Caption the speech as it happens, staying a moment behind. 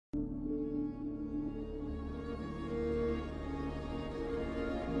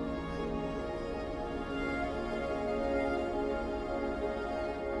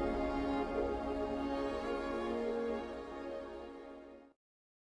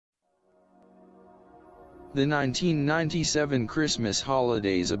The 1997 Christmas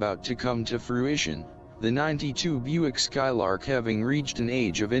holidays about to come to fruition, the 92 Buick Skylark having reached an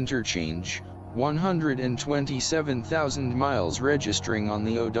age of interchange, 127,000 miles registering on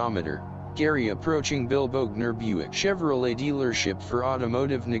the odometer, Gary approaching Bill Bogner Buick Chevrolet dealership for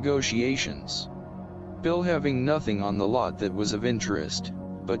automotive negotiations. Bill having nothing on the lot that was of interest,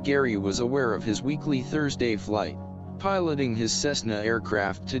 but Gary was aware of his weekly Thursday flight, piloting his Cessna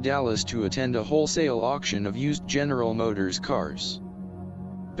aircraft to Dallas to attend a wholesale auction of used General Motors cars.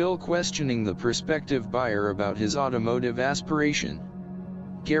 Bill questioning the prospective buyer about his automotive aspiration.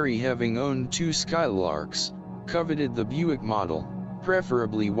 Gary, having owned 2 Skylarks, coveted the Buick model,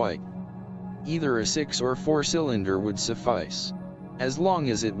 preferably white. Either a 6 or 4-cylinder would suffice, as long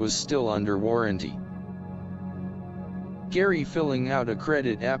as it was still under warranty. Gary filling out a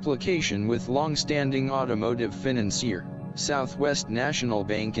credit application with long-standing automotive financier, Southwest National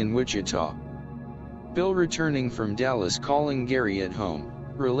Bank in Wichita. Bill returning from Dallas calling Gary at home,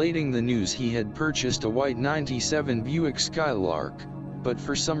 relating the news he had purchased a white 97 Buick Skylark, but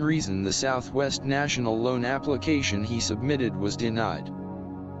for some reason the Southwest National loan application he submitted was denied.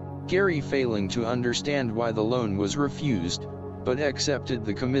 Gary failing to understand why the loan was refused, but accepted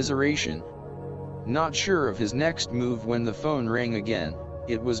the commiseration. Not sure of his next move when the phone rang again.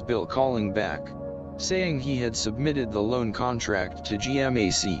 It was Bill calling back, saying he had submitted the loan contract to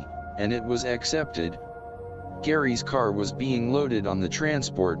GMAC, and it was accepted. Gary's car was being loaded on the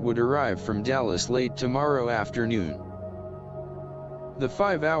transport would arrive from Dallas late tomorrow afternoon. The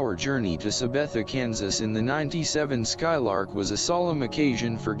 5-hour journey to Sabetha, Kansas in the 97 Skylark was a solemn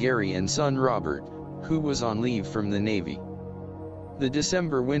occasion for Gary and son Robert, who was on leave from the Navy. The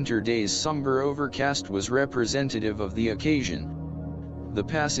December winter days somber overcast was representative of the occasion. The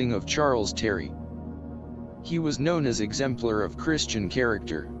passing of Charles Terry. He was known as exemplar of Christian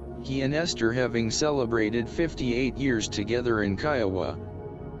character, he and Esther having celebrated 58 years together in Kiowa,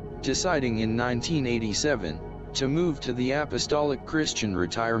 deciding in 1987, to move to the Apostolic Christian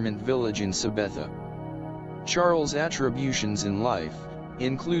Retirement Village in Sabetha. Charles' attributions in life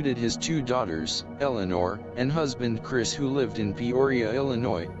included his 2 daughters, Eleanor, and husband Chris, who lived in Peoria,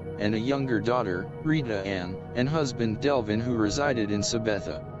 Illinois, and a younger daughter, Rita Ann, and husband Delvin, who resided in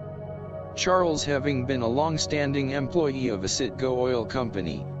Sabetha. Charles having been a long-standing employee of a Citgo oil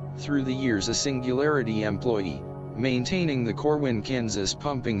company, through the years a Singularity employee, maintaining the Corwin, Kansas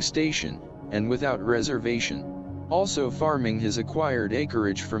pumping station, and without reservation, also farming his acquired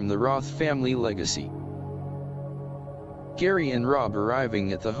acreage from the Roth family legacy. Gary and Rob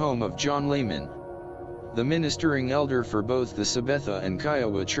arriving at the home of John Lehman, the ministering elder for both the Sabetha and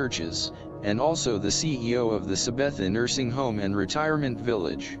Kiowa churches, and also the CEO of the Sabetha Nursing Home and Retirement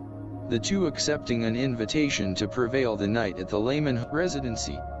Village, the 2 accepting an invitation to prevail the night at the Lehman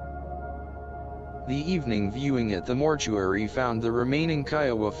residency. The evening viewing at the mortuary found the remaining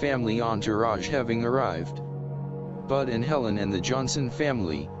Kiowa family entourage having arrived. Bud and Helen and the Johnson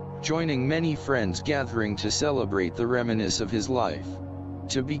family, joining many friends gathering to celebrate the reminiscence of his life,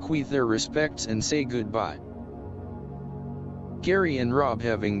 to bequeath their respects and say goodbye. Gary and Rob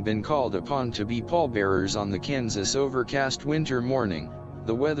having been called upon to be pallbearers on the Kansas overcast winter morning,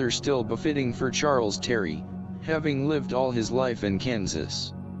 the weather still befitting for Charles Terry, having lived all his life in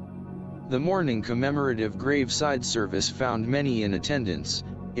Kansas. The morning commemorative graveside service found many in attendance.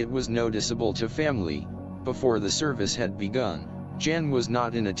 It was noticeable to family, before the service had begun, Jan was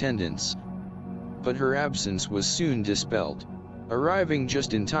not in attendance, but her absence was soon dispelled, arriving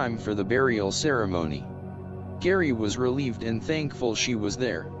just in time for the burial ceremony. Gary was relieved and thankful she was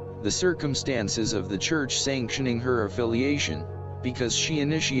there, the circumstances of the church sanctioning her affiliation, because she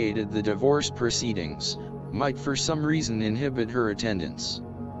initiated the divorce proceedings, might for some reason inhibit her attendance.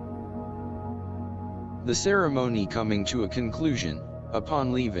 The ceremony coming to a conclusion,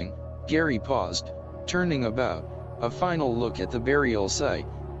 upon leaving, Gary paused, turning about, a final look at the burial site.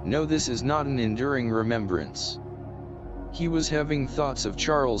 No, this is not an enduring remembrance. He was having thoughts of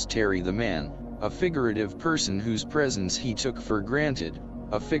Charles Terry the man, a figurative person whose presence he took for granted,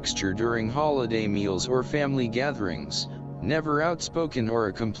 a fixture during holiday meals or family gatherings, never outspoken or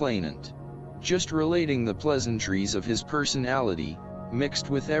a complainant, just relating the pleasantries of his personality,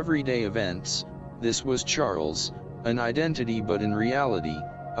 mixed with everyday events. This was Charles, an identity but in reality,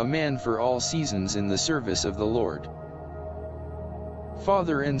 a man for all seasons in the service of the Lord.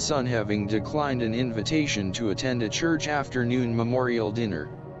 Father and son having declined an invitation to attend a church afternoon memorial dinner.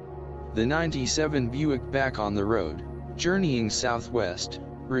 The 97 Buick back on the road, journeying southwest,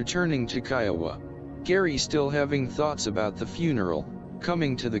 returning to Kiowa. Gary still having thoughts about the funeral,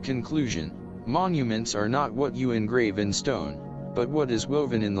 coming to the conclusion, monuments are not what you engrave in stone, but what is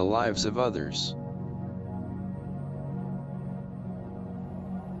woven in the lives of others.